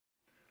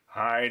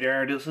Hi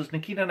there, this is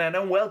Nikita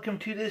and welcome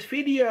to this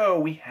video.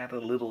 We had a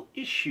little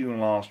issue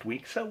last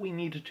week, so we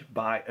needed to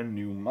buy a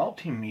new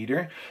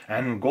multimeter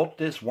and got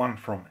this one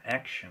from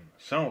Action.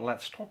 So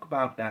let's talk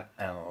about that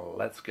and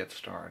let's get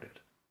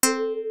started.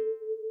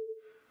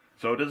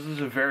 So this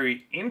is a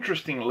very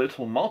interesting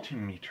little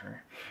multimeter,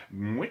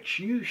 which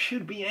you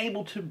should be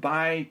able to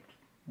buy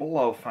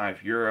below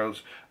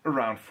 €5,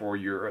 around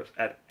 €4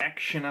 at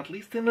Action, at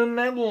least in the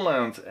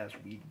Netherlands, as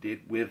we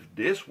did with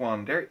this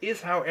one. There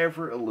is,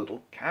 however, a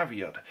little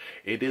caveat.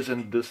 It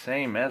isn't the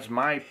same as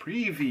my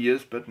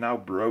previous but now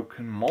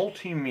broken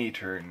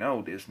multimeter.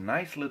 No, this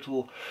nice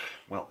little,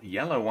 well,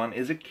 yellow one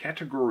is a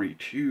category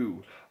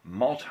 2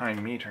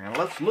 multimeter. And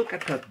let's look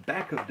at the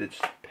back of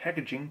this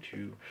packaging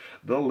to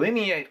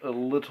delineate a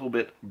little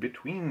bit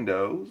between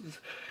those.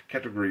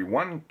 Category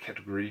 1,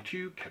 category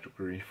 2,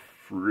 category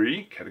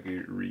 3,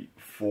 category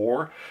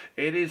 4.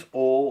 It is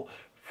all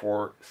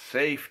for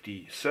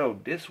safety. So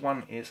this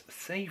one is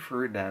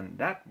safer than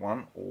that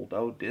one,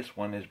 although this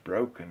one is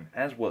broken,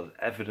 as was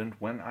evident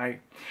when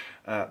I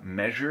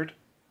measured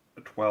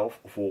a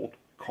 12-volt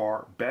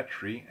car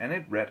battery and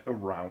it read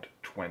around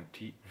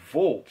 20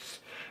 volts.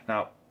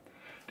 Now,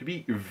 to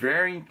be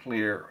very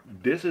clear,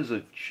 this is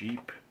a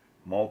cheap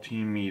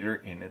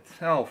multimeter in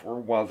itself, or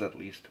was at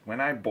least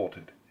when I bought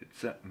it.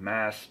 It's a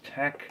mass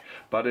tech,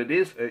 but it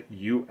is a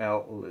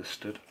UL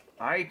listed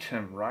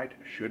item, right?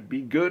 Should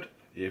be good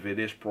if it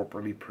is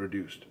properly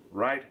produced,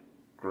 right?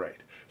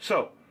 Great.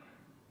 So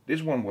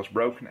this one was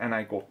broken and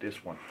I got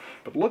this one.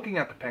 But looking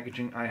at the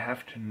packaging, I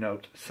have to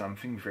note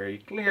something very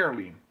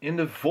clearly. In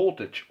the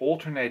voltage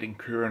alternating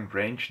current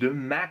range, the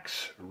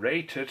max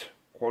rated,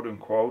 quote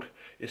unquote,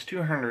 is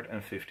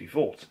 250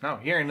 volts. Now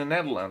here in the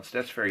Netherlands,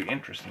 that's very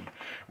interesting.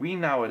 We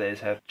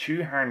nowadays have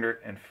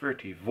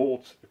 230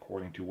 volts,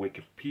 according to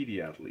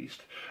Wikipedia at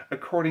least,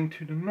 according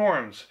to the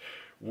norms,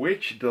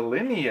 which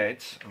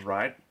delineates,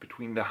 right,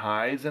 between the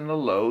highs and the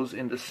lows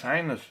in the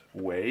sinus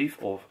wave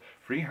of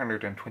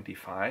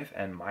 325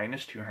 and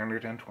minus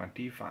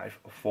 225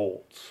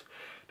 volts.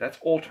 That's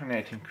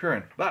alternating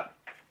current. But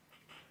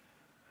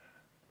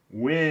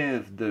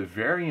with the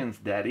variance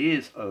that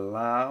is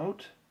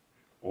allowed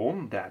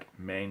on that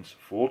mains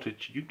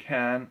voltage, you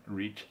can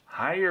reach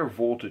higher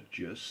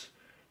voltages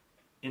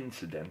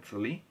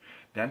incidentally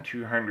than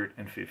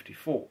 250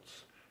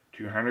 volts.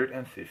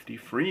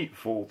 253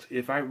 volts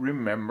if I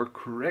remember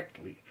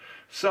correctly.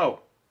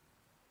 So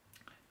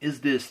is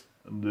this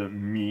the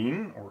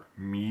mean or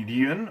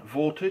median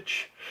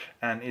voltage,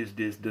 and is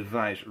this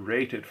device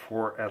rated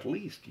for at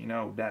least, you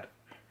know, that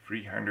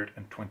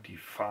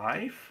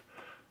 325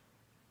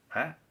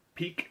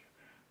 peak?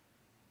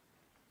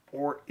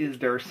 Or is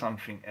there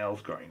something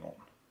else going on?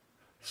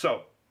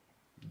 So,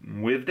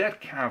 with that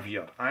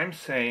caveat, I'm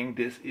saying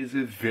this is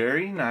a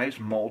very nice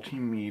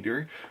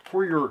multimeter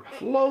for your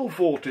low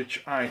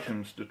voltage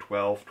items, the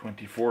 12,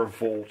 24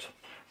 volt,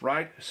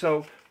 right?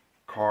 So,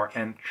 car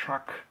and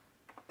truck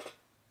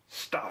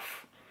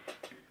stuff,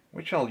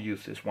 which I'll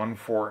use this one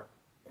for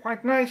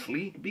quite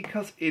nicely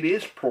because it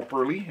is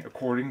properly,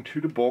 according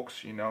to the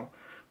box, you know,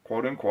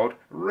 quote unquote,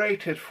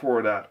 rated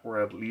for that, or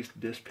at least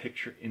this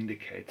picture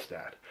indicates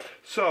that.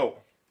 So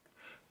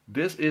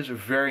this is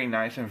very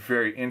nice and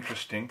very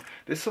interesting.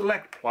 The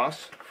Select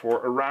Plus for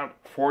around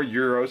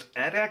 €4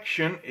 at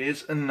Action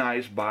is a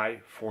nice buy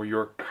for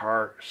your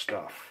car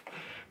stuff.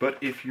 But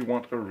if you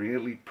want a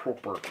really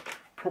proper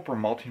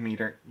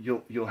multimeter,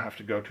 you'll have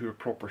to go to a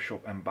proper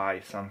shop and buy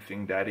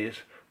something that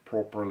is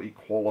properly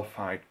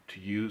qualified to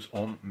use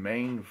on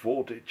main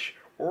voltage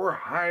or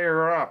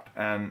higher up.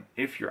 And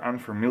if you're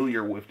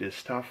unfamiliar with this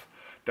stuff,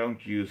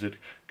 don't use it,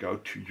 go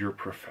to your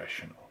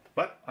professional.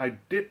 But I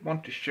did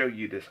want to show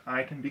you this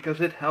item because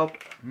it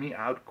helped me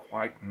out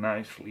quite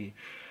nicely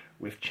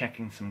with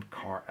checking some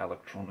car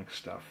electronic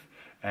stuff,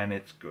 and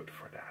it's good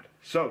for that.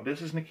 So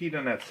this is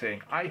Nikita Net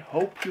saying, I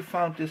hope you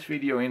found this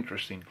video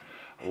interesting.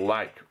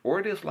 Like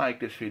or dislike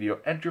this video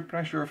at your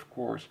pleasure, of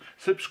course.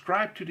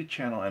 Subscribe to the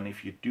channel, and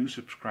if you do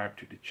subscribe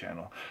to the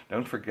channel,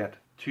 don't forget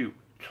to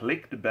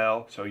click the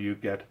bell so you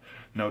get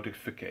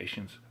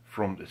notifications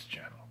from this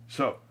channel.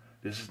 So,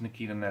 this is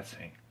Nikita Net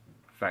saying,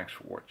 thanks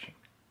for watching,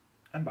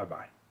 and bye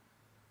bye.